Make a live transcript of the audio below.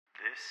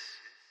This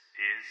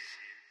is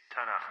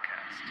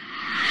Tanakhcast.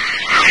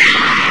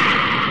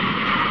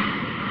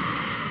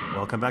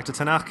 Welcome back to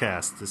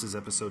Tanakhcast. This is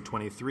episode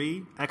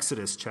 23,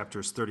 Exodus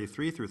chapters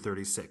 33 through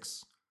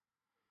 36.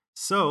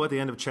 So, at the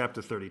end of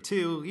chapter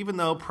 32, even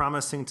though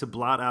promising to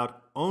blot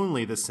out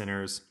only the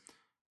sinners,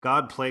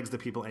 God plagues the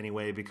people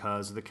anyway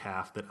because of the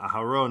calf that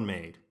Aharon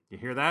made. You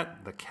hear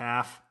that? The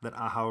calf that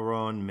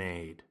Aharon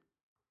made.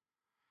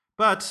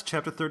 But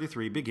chapter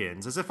 33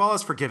 begins as if all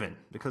is forgiven,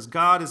 because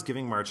God is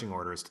giving marching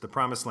orders to the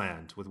promised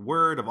land, with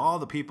word of all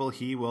the people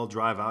he will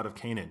drive out of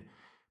Canaan.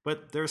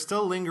 But there's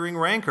still lingering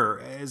rancor,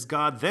 as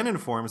God then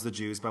informs the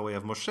Jews by way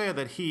of Moshe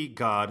that he,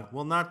 God,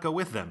 will not go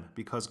with them,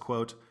 because,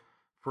 quote,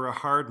 "For a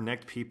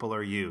hard-necked people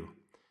are you,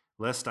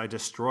 lest I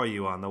destroy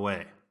you on the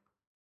way."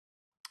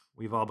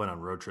 We've all been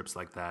on road trips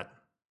like that.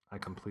 I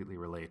completely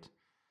relate.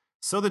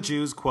 So the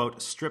Jews,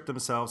 quote, strip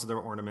themselves of their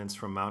ornaments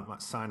from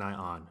Mount Sinai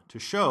on, to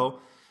show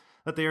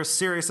that they are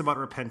serious about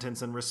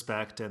repentance and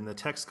respect, and the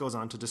text goes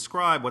on to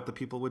describe what the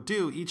people would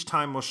do each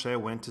time Moshe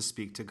went to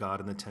speak to God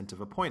in the tent of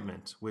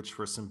appointment, which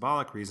for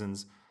symbolic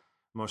reasons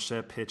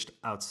Moshe pitched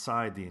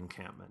outside the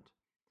encampment.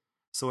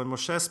 So when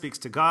Moshe speaks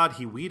to God,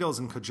 he wheedles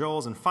and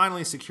cajoles and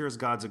finally secures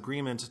God's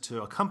agreement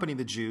to accompany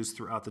the Jews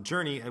throughout the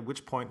journey, at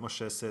which point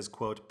Moshe says,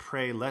 quote,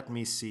 "Pray, let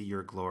me see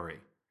your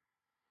glory."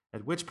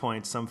 At which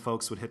point some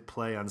folks would hit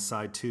play on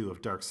side 2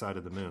 of Dark Side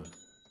of the Moon.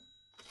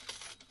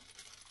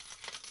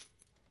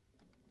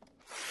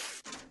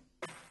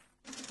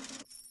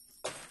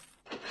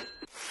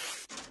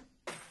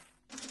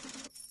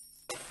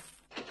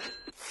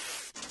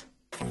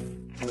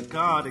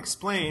 God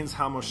explains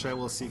how Moshe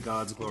will see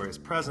God's glorious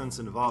presence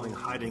involving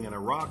hiding in a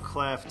rock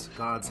cleft,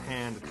 God's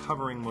hand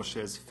covering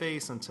Moshe's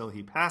face until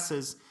he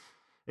passes,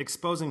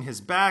 exposing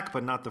his back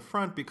but not the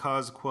front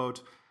because,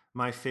 quote,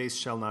 "My face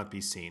shall not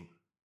be seen."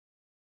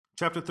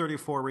 Chapter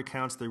 34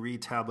 recounts the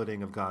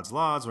retableting of God's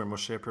laws, where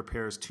Moshe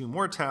prepares 2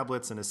 more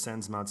tablets and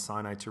ascends Mount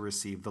Sinai to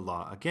receive the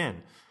law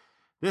again.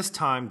 This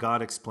time,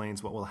 God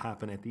explains what will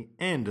happen at the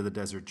end of the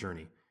desert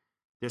journey.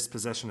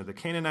 Dispossession of the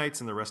Canaanites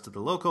and the rest of the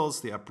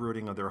locals, the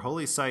uprooting of their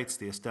holy sites,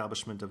 the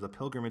establishment of the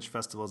pilgrimage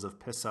festivals of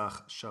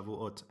Pesach,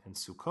 Shavuot, and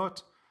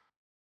Sukkot,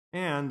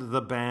 and the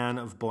ban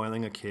of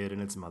boiling a kid in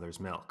its mother's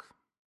milk.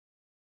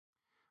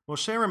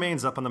 Moshe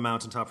remains up on the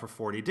mountaintop for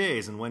 40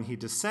 days, and when he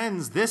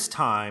descends this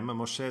time,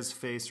 Moshe's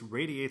face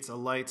radiates a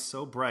light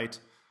so bright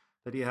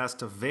that he has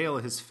to veil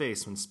his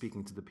face when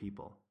speaking to the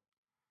people.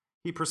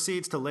 He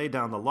proceeds to lay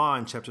down the law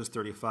in chapters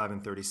 35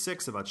 and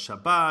 36 about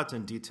Shabbat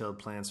and detailed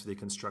plans for the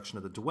construction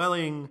of the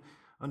dwelling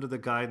under the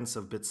guidance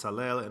of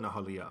Bitzalel and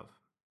Aholiav.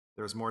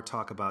 There's more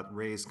talk about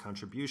raised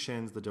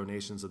contributions, the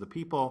donations of the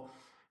people,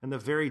 and the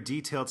very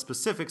detailed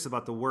specifics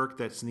about the work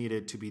that's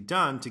needed to be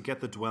done to get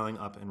the dwelling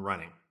up and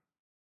running.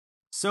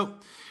 So,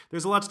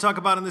 there's a lot to talk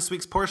about in this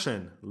week's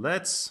portion.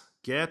 Let's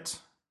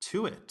get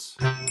to it.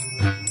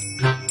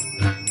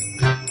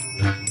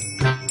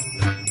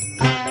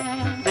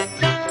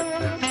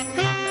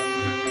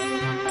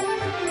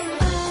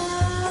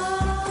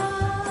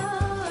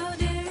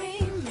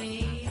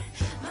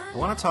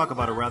 I want to talk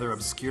about a rather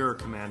obscure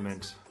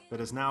commandment that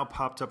has now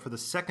popped up for the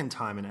second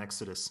time in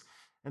Exodus,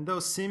 and though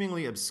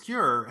seemingly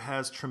obscure,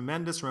 has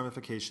tremendous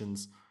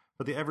ramifications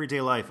for the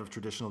everyday life of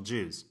traditional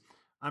Jews.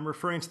 I'm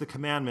referring to the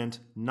commandment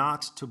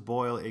not to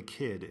boil a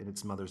kid in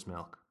its mother's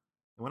milk.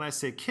 And when I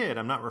say kid,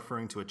 I'm not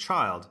referring to a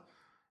child.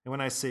 And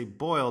when I say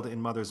boiled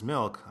in mother's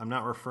milk, I'm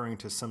not referring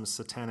to some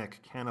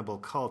satanic cannibal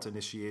cult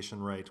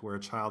initiation rite where a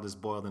child is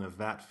boiled in a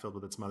vat filled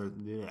with its mother's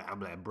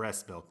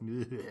breast milk.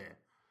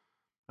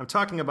 I'm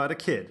talking about a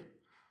kid,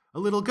 a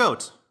little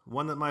goat,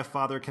 one that my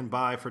father can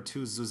buy for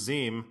 2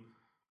 zuzim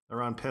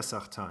around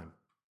Pesach time,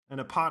 and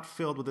a pot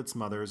filled with its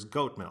mother's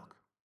goat milk.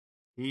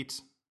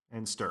 Eat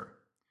and stir.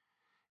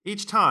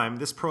 Each time,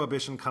 this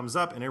prohibition comes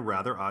up in a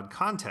rather odd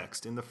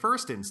context. In the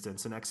first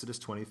instance, in Exodus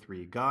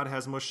 23, God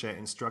has Moshe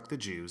instruct the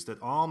Jews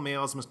that all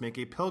males must make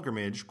a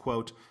pilgrimage,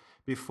 quote,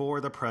 before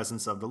the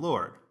presence of the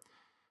Lord.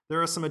 There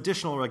are some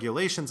additional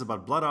regulations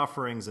about blood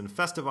offerings and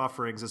festive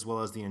offerings, as well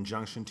as the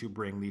injunction to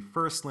bring the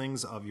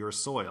firstlings of your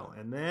soil.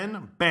 And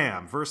then,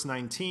 bam, verse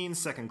 19,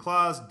 second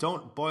clause,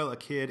 don't boil a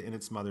kid in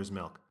its mother's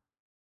milk.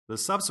 The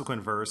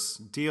subsequent verse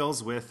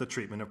deals with the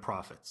treatment of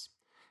prophets.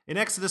 In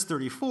Exodus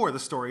 34, the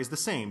story is the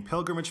same.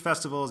 Pilgrimage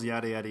festivals,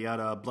 yada, yada,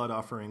 yada, blood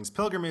offerings,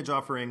 pilgrimage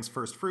offerings,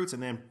 first fruits,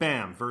 and then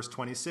bam, verse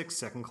 26,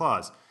 second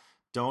clause.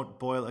 Don't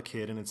boil a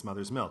kid in its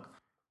mother's milk.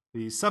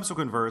 The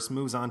subsequent verse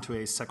moves on to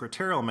a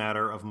secretarial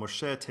matter of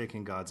Moshe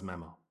taking God's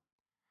memo.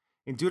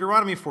 In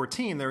Deuteronomy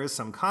 14, there is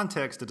some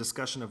context. A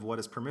discussion of what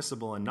is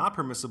permissible and not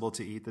permissible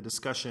to eat. The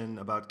discussion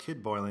about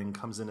kid boiling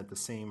comes in at the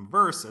same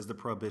verse as the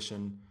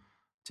prohibition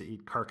to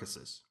eat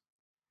carcasses.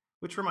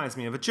 Which reminds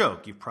me of a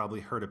joke. You've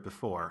probably heard it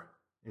before.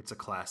 It's a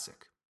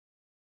classic.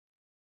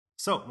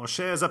 So,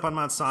 Moshe is up on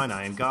Mount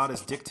Sinai, and God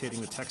is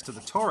dictating the text of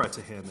the Torah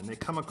to him, and they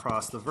come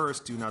across the verse,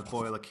 do not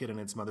boil a kid in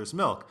its mother's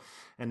milk.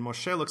 And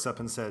Moshe looks up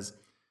and says,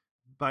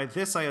 by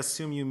this I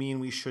assume you mean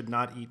we should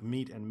not eat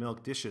meat and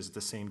milk dishes at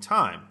the same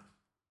time.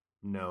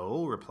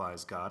 No,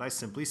 replies God, I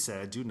simply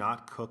said, do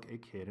not cook a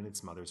kid in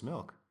its mother's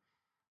milk.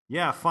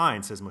 Yeah,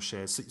 fine, says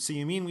Moshe. So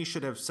you mean we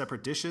should have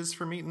separate dishes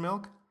for meat and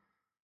milk?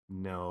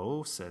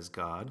 No, says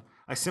God.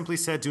 I simply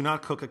said do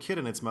not cook a kid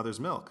in its mother's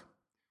milk.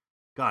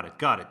 Got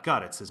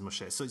it, says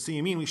Moshe. So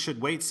you mean we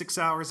should wait 6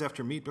 hours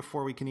after meat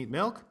before we can eat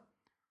milk?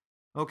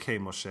 Okay,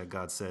 Moshe,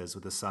 God says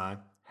with a sigh.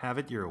 Have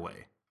it your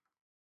way.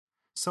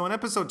 So in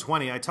episode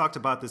 20, I talked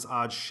about this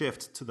odd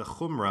shift to the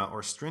chumrah,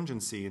 or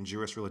stringency, in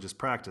Jewish religious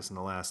practice in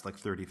the last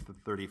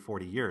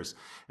 40 years.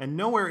 And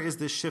nowhere is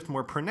this shift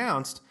more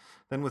pronounced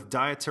than with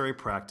dietary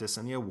practice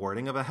and the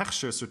awarding of a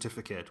hechsher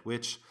certificate,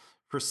 which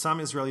for some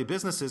Israeli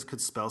businesses could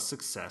spell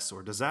success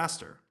or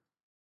disaster.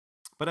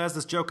 But as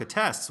this joke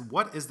attests,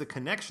 what is the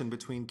connection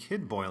between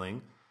kid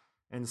boiling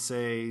and,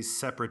 say,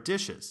 separate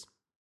dishes?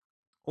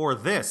 Or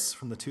this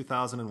from the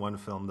 2001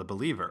 film The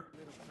Believer.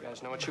 You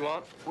guys know what you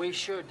want? We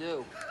sure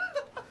do.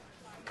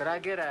 Could I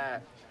get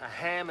a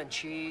ham and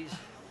cheese?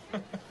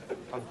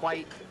 On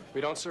white? We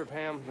don't serve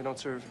ham. We don't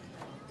serve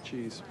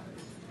cheese.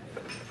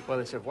 Well,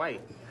 they serve white.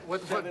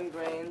 What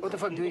the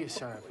fuck do you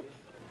serve?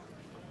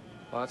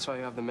 Well, that's why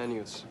you have the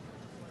menus.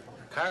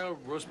 Kyle,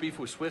 roast beef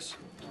with Swiss.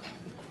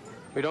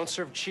 We don't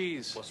serve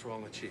cheese. What's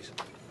wrong with cheese?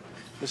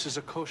 This is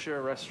a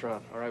kosher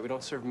restaurant, all right? We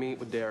don't serve meat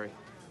with dairy.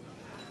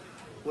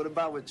 What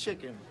about with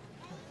chicken?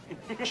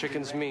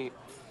 Chicken's meat.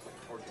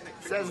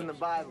 It says in the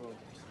Bible,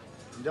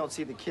 you don't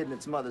see the kid in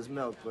its mother's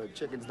milk, but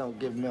chickens don't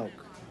give milk.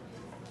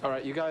 All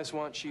right, you guys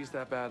want cheese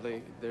that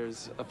badly?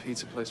 There's a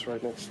pizza place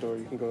right next door.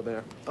 You can go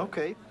there.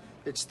 Okay.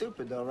 It's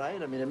stupid, though,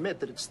 right? I mean, admit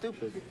that it's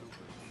stupid.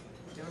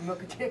 You ever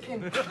milk a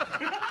chicken?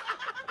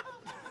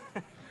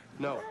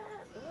 No,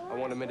 I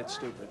won't admit it's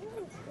stupid.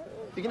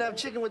 You can have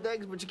chicken with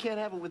eggs, but you can't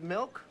have it with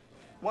milk?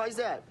 Why is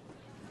that?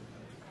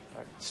 All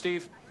right.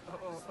 Steve.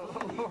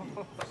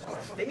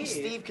 Maybe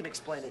Steve can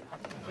explain it.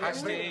 Hi,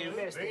 Steve.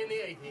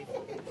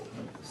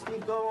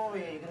 Steve, go over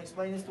here. You can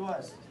explain this to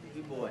us.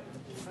 Stevie boy.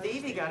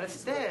 Stevie got a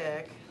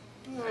stick.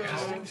 No.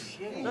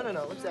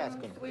 Let's ask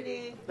him.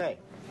 Sweetie. Hey.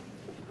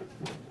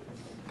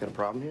 Got a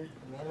problem here?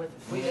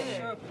 We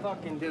sure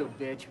fucking do,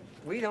 bitch.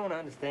 We don't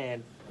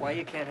understand why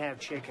you can't have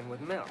chicken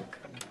with milk.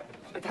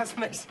 It doesn't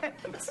make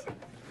sense.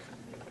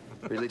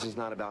 Religion's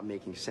not about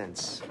making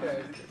sense.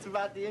 It's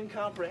about the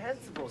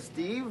incomprehensible,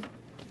 Steve.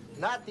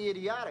 Not the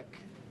idiotic.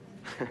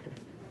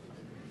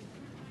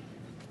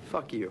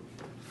 Fuck you.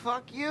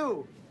 Fuck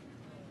you.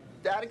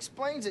 That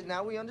explains it.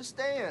 Now we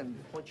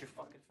understand. Point your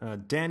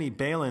fucking... Danny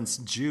Balin's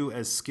Jew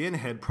as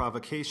skinhead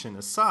provocation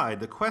aside,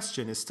 the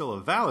question is still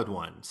a valid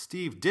one.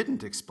 Steve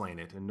didn't explain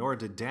it, and nor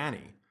did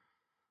Danny.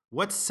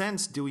 What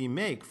sense do we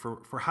make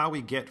for how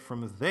we get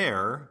from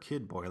there,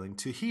 kid boiling,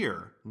 to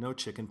here, no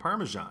chicken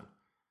parmesan?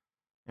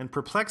 And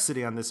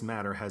perplexity on this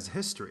matter has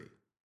history.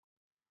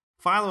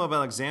 Philo of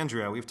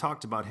Alexandria, we've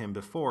talked about him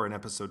before in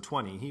episode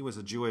 20. He was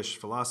a Jewish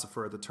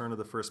philosopher at the turn of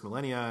the first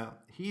millennia.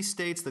 He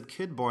states that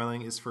kid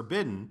boiling is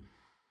forbidden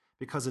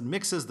because it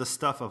mixes the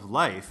stuff of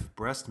life,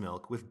 breast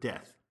milk, with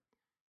death,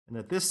 and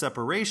that this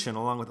separation,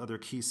 along with other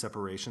key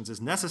separations,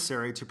 is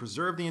necessary to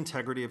preserve the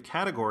integrity of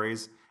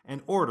categories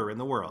and order in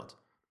the world.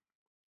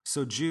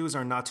 So Jews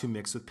are not to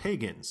mix with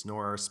pagans,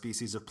 nor are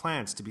species of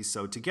plants to be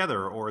sowed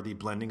together, or the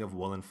blending of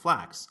wool and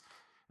flax.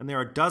 And there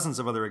are dozens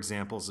of other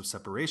examples of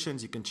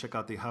separations. You can check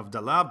out the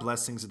Havdalah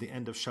blessings at the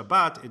end of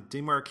Shabbat. It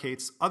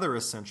demarcates other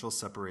essential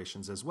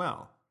separations as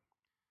well.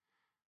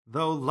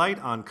 Though light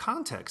on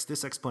context,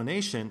 this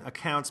explanation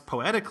accounts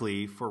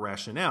poetically for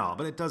rationale,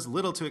 but it does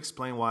little to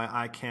explain why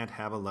I can't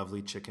have a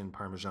lovely chicken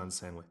parmesan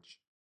sandwich.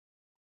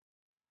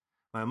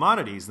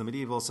 Maimonides, the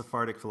medieval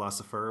Sephardic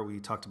philosopher, we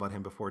talked about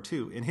him before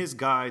too, in his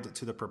Guide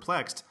to the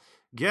Perplexed,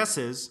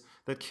 guesses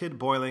that kid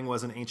boiling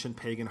was an ancient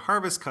pagan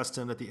harvest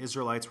custom that the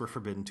Israelites were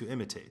forbidden to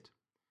imitate.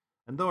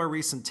 And though a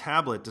recent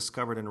tablet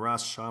discovered in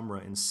Ras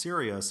Shamra in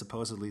Syria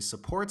supposedly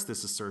supports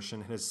this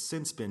assertion, it has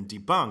since been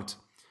debunked.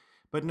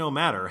 But no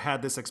matter,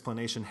 had this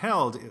explanation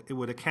held, it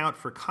would account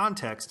for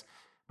context,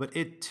 but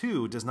it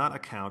too does not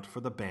account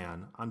for the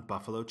ban on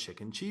buffalo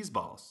chicken cheese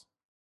balls.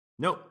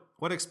 Nope.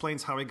 What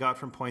explains how we got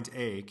from point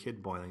A,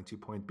 kid boiling, to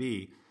point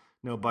B,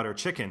 no butter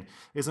chicken,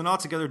 is an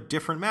altogether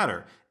different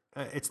matter.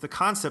 It's the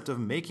concept of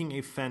making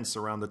a fence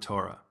around the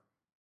Torah.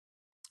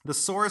 The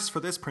source for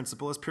this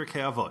principle is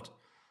Pirkei Avot,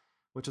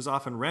 which is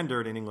often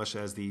rendered in English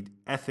as the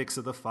ethics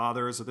of the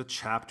fathers or the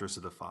chapters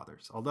of the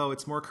fathers, although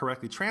it's more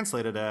correctly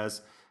translated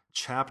as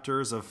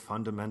chapters of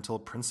fundamental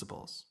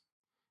principles.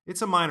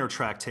 It's a minor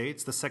tractate.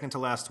 It's the second to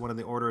last one in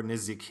the order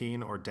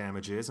Nizikin, or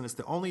damages, and it's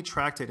the only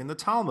tractate in the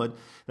Talmud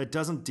that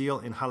doesn't deal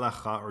in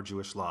halacha or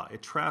Jewish law.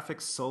 It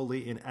traffics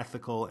solely in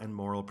ethical and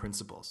moral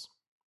principles.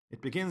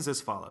 It begins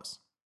as follows.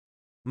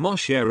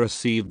 Moshe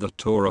received the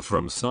Torah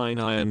from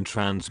Sinai and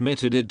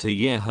transmitted it to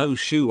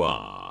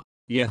Yehoshua,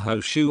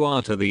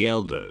 Yehoshua to the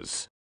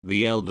elders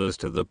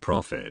to the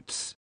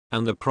prophets,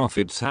 and the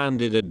prophets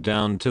handed it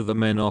down to the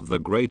men of the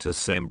great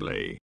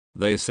assembly.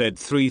 They said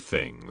three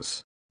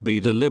things: be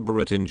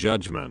deliberate in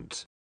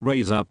judgment,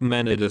 raise up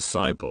many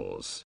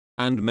disciples,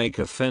 and make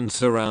a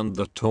fence around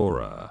the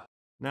Torah.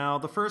 Now,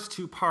 the first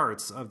two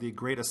parts of the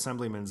great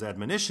assemblyman's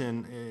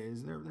admonition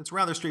it's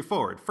rather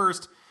straightforward.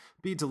 First,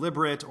 Be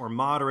deliberate or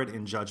moderate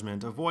in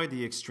judgment, avoid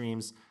the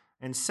extremes,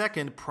 and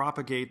second,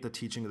 propagate the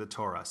teaching of the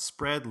Torah.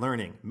 Spread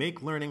learning,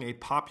 make learning a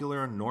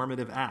popular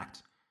normative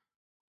act.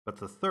 But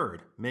the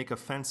third, make a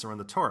fence around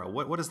the Torah.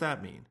 What does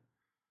that mean?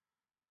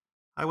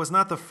 I was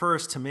not the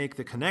first to make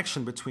the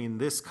connection between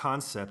this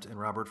concept and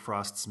Robert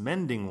Frost's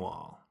mending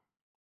wall.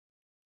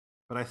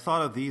 But I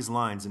thought of these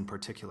lines in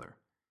particular.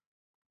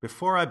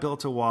 Before I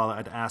built a wall,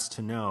 I'd asked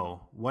to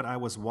know what I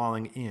was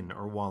walling in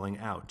or walling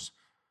out,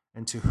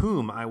 and to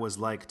whom I was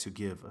like to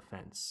give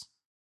offense.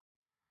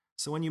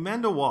 So when you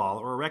mend a wall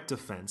or erect a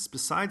fence,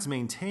 besides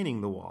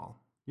maintaining the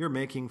wall, you're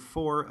making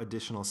 4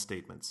 additional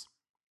statements.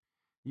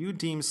 You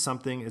deem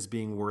something as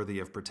being worthy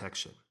of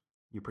protection.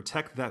 You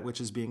protect that which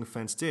is being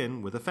fenced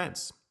in with a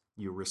fence.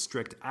 You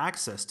restrict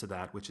access to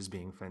that which is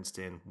being fenced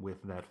in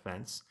with that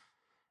fence.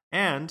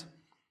 And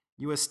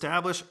you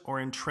establish or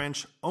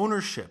entrench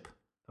ownership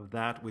of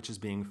that which is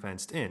being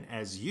fenced in,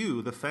 as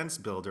you, the fence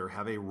builder,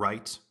 have a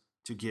right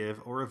to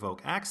give or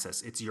revoke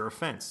access. It's your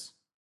fence.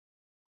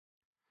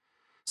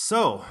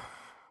 So,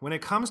 when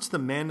it comes to the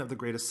men of the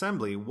Great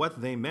Assembly,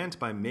 what they meant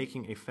by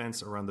making a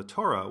fence around the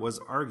Torah was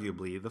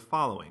arguably the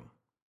following.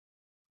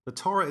 The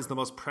Torah is the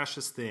most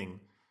precious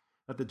thing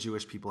that the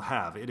Jewish people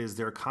have. It is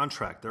their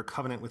contract, their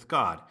covenant with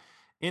God.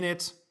 In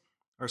it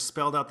are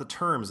spelled out the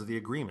terms of the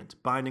agreement,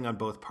 binding on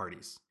both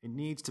parties. It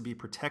needs to be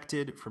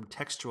protected from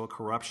textual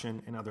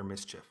corruption and other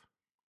mischief.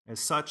 As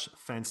such,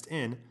 fenced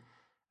in,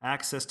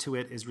 access to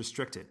it is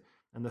restricted,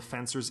 and the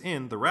fencers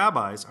in, the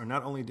rabbis, are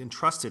not only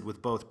entrusted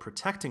with both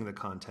protecting the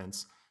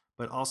contents,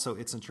 but also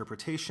its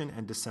interpretation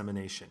and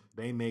dissemination.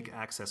 They make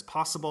access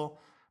possible,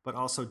 but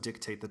also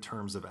dictate the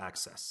terms of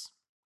access.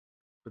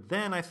 But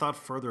then I thought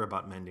further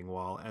about mending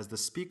wall as the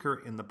speaker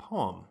in the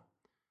poem,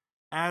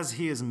 as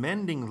he is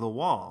mending the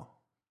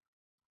wall,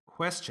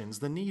 questions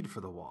the need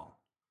for the wall.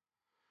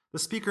 The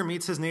speaker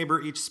meets his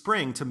neighbor each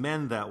spring to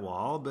mend that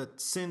wall,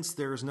 but since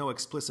there is no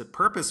explicit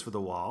purpose for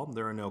the wall,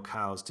 there are no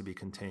cows to be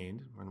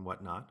contained and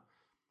whatnot,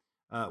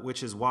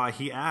 which is why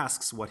he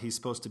asks what he's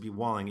supposed to be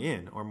walling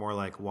in, or more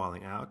like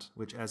walling out,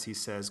 which, as he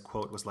says,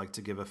 quote, was like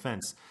to give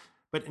offense.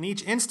 But in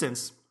each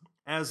instance,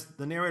 as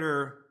the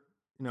narrator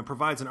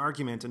provides an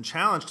argument and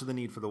challenge to the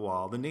need for the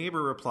wall, the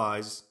neighbor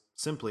replies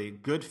simply,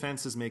 good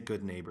fences make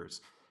good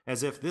neighbors,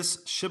 as if this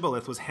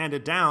shibboleth was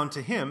handed down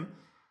to him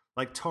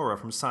like Torah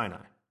from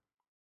Sinai.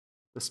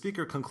 The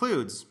speaker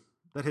concludes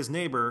that his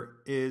neighbor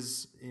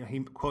is, he,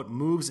 quote,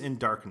 moves in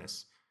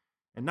darkness,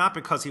 and not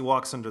because he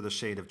walks under the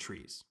shade of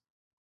trees.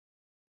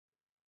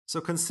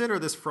 So consider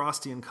this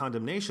Frostian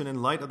condemnation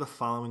in light of the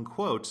following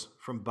quote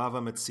from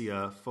Bava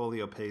Metzia,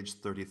 folio page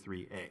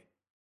 33a.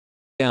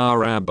 Our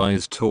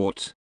rabbis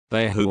taught,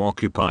 they who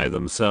occupy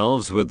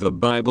themselves with the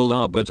Bible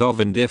are but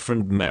of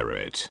indifferent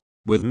merit,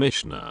 with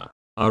Mishnah,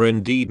 are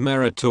indeed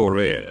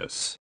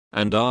meritorious,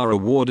 and are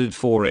awarded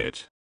for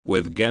it,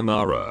 with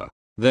Gemara,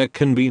 there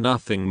can be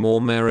nothing more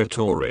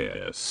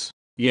meritorious,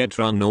 yet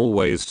run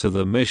always to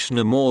the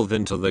Mishnah more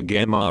than to the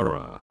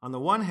Gemara. On the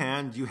one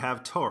hand, you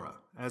have Torah,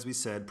 as we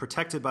said,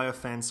 protected by a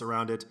fence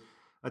around it,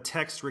 a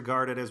text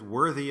regarded as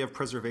worthy of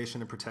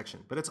preservation and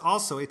protection. But it's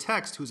also a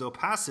text whose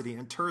opacity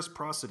and terse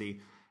prosody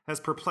has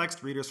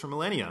perplexed readers for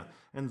millennia,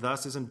 and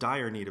thus is in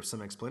dire need of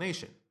some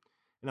explanation.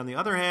 And on the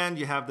other hand,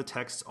 you have the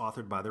texts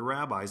authored by the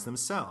rabbis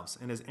themselves,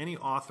 and as any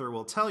author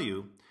will tell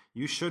you,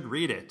 you should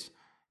read it.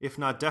 If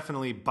not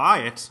definitely buy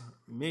it,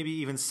 maybe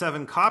even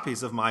 7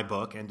 copies of my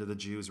book, End of the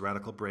Jews,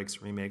 Radical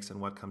Breaks, Remakes,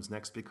 and What Comes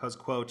Next, because,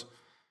 quote,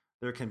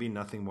 there can be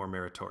nothing more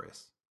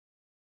meritorious.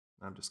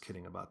 I'm just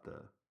kidding about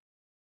the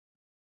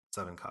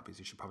 7 copies.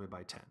 You should probably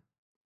buy 10.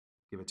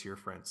 Give it to your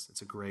friends.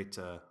 It's a great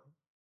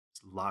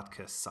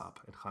latke sop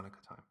at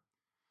Hanukkah time.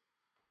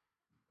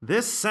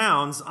 This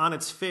sounds on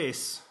its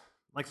face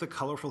like the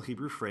colorful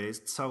Hebrew phrase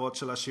tzarot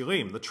shel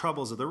ashirim, the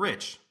troubles of the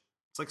rich.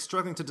 It's like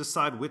struggling to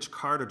decide which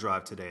car to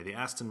drive today, the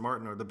Aston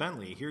Martin or the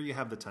Bentley. Here you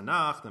have the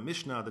Tanakh, the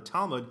Mishnah, the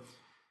Talmud.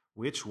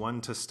 Which one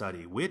to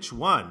study? Which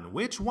one?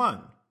 Which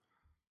one?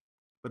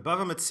 But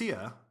Bava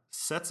Metzia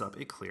sets up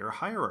a clear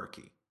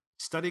hierarchy.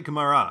 Study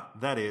Gemara,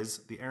 that is,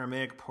 the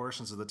Aramaic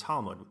portions of the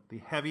Talmud, the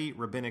heavy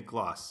rabbinic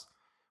gloss,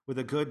 with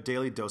a good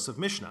daily dose of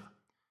Mishnah,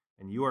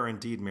 and you are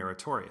indeed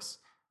meritorious.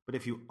 But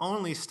if you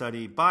only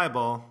study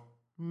Bible,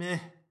 meh.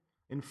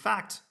 In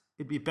fact,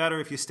 it'd be better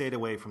if you stayed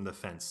away from the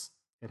fence.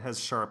 It has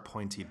sharp,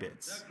 pointy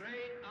bits. The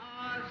great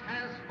Oz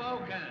has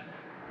spoken.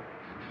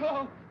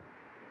 Oh,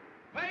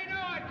 pay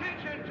no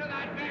attention to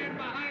that man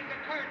behind the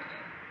curtain.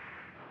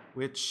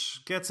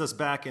 Which gets us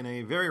back in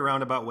a very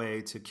roundabout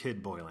way to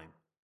kid boiling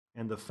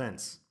and the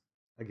fence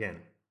again.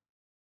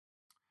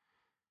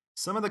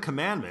 Some of the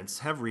commandments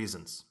have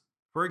reasons.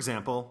 For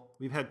example,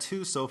 we've had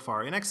 2 so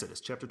far in Exodus.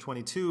 Chapter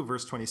 22,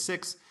 verse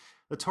 26,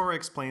 the Torah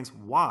explains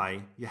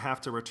why you have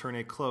to return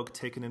a cloak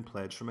taken in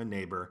pledge from a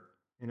neighbor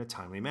in a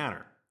timely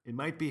manner. It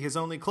might be his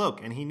only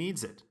cloak, and he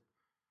needs it.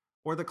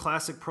 Or the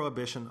classic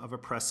prohibition of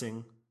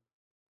oppressing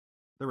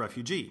the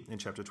refugee in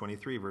chapter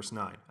 23, verse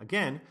 9.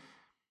 Again,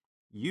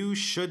 you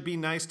should be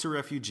nice to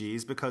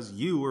refugees because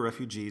you were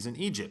refugees in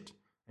Egypt,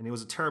 and it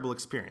was a terrible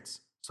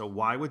experience. So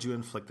why would you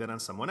inflict that on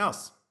someone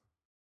else?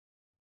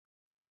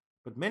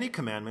 But many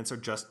commandments are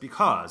just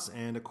because,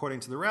 and according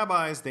to the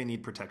rabbis, they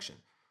need protection.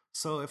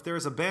 So if there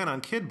is a ban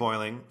on kid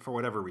boiling, for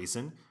whatever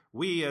reason,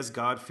 we as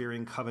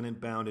God-fearing,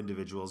 covenant-bound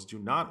individuals do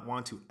not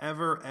want to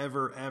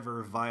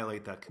ever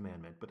violate that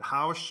commandment. But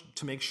how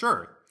to make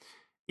sure?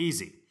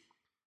 Easy.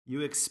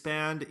 You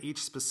expand each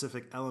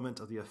specific element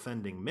of the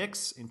offending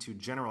mix into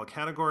general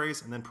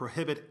categories and then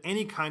prohibit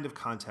any kind of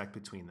contact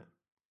between them.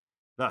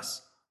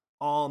 Thus,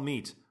 all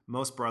meat,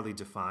 most broadly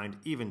defined,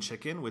 even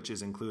chicken, which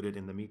is included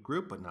in the meat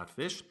group but not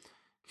fish,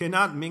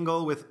 cannot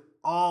mingle with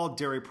all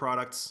dairy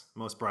products,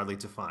 most broadly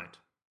defined.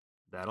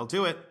 That'll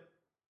do it.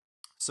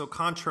 So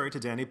contrary to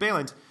Danny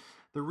Balint,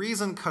 the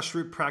reason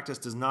kashrut practice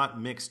does not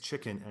mix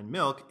chicken and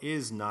milk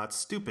is not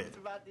stupid. It's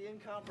about the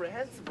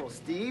incomprehensible,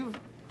 Steve,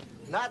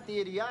 not the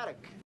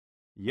idiotic.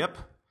 Yep.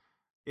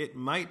 It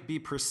might be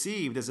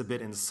perceived as a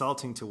bit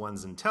insulting to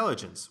one's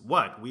intelligence.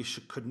 What, we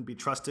couldn't be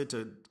trusted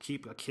to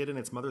keep a kid and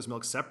its mother's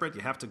milk separate?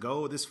 You have to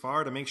go this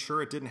far to make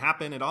sure it didn't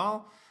happen at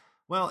all?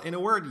 Well, in a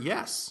word,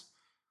 yes.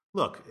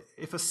 Look,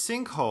 if a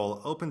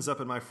sinkhole opens up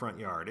in my front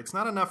yard, it's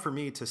not enough for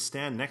me to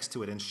stand next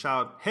to it and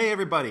shout, "Hey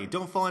everybody,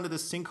 don't fall into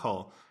this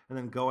sinkhole," and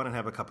then go out and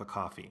have a cup of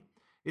coffee.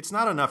 It's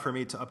not enough for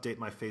me to update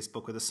my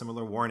Facebook with a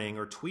similar warning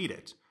or tweet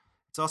it.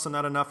 It's also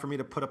not enough for me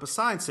to put up a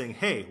sign saying,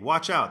 "Hey,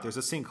 watch out, there's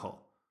a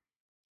sinkhole."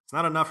 It's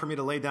not enough for me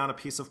to lay down a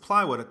piece of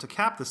plywood to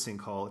cap the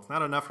sinkhole. It's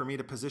not enough for me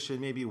to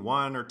position maybe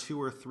 1 or 2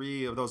 or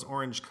 3 of those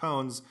orange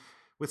cones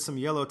with some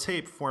yellow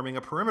tape forming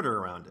a perimeter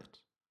around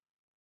it.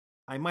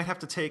 I might have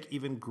to take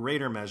even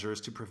greater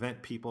measures to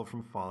prevent people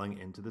from falling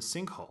into the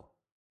sinkhole.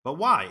 But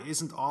why?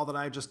 Isn't all that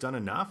I've just done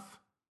enough?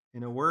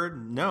 In a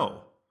word,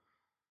 no.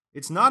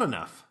 It's not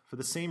enough for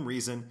the same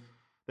reason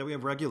that we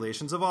have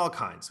regulations of all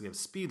kinds. We have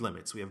speed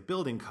limits, we have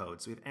building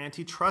codes, we have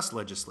antitrust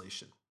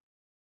legislation.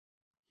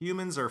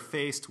 Humans are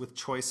faced with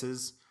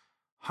choices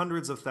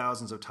hundreds of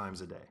thousands of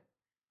times a day.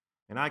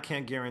 And I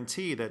can't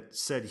guarantee that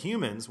said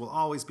humans will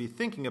always be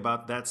thinking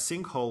about that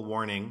sinkhole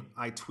warning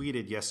I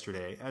tweeted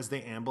yesterday as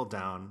they amble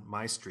down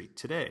my street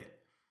today.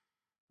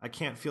 I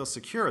can't feel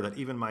secure that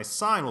even my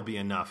sign will be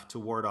enough to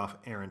ward off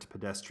errant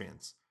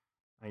pedestrians.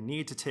 I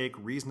need to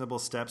take reasonable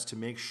steps to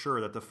make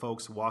sure that the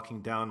folks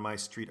walking down my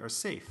street are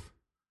safe.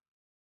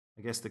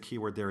 I guess the key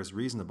word there is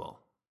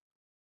reasonable.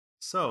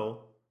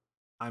 So,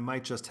 I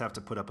might just have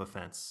to put up a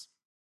fence.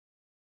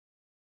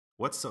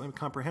 What's so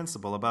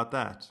incomprehensible about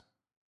that?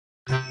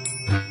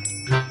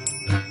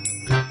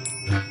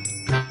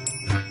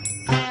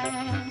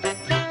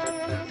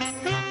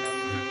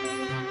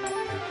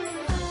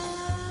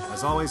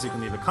 As always, you can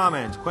leave a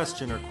comment,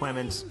 question, or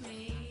quement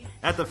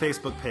at the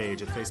Facebook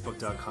page at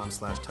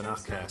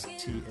facebook.com/TanachCast,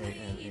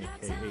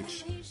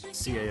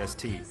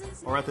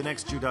 TANAKHCAST, or at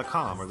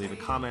thenextjew.com, or leave a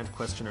comment,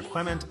 question, or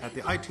quement at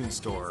the iTunes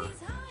Store,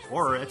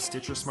 or at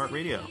Stitcher Smart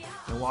Radio.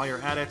 And while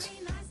you're at it,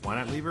 why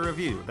not leave a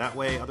review? That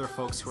way, other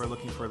folks who are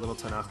looking for a little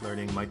Tanakh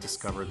learning might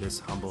discover this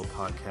humble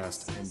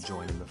podcast and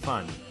join in the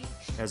fun.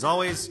 As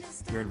always,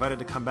 you're invited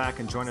to come back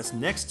and join us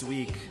next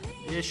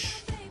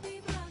week-ish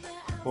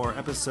for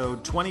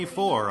episode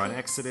 24 on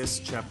Exodus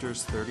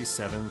chapters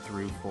 37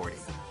 through 40.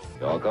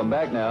 Y'all come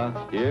back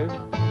now. Here.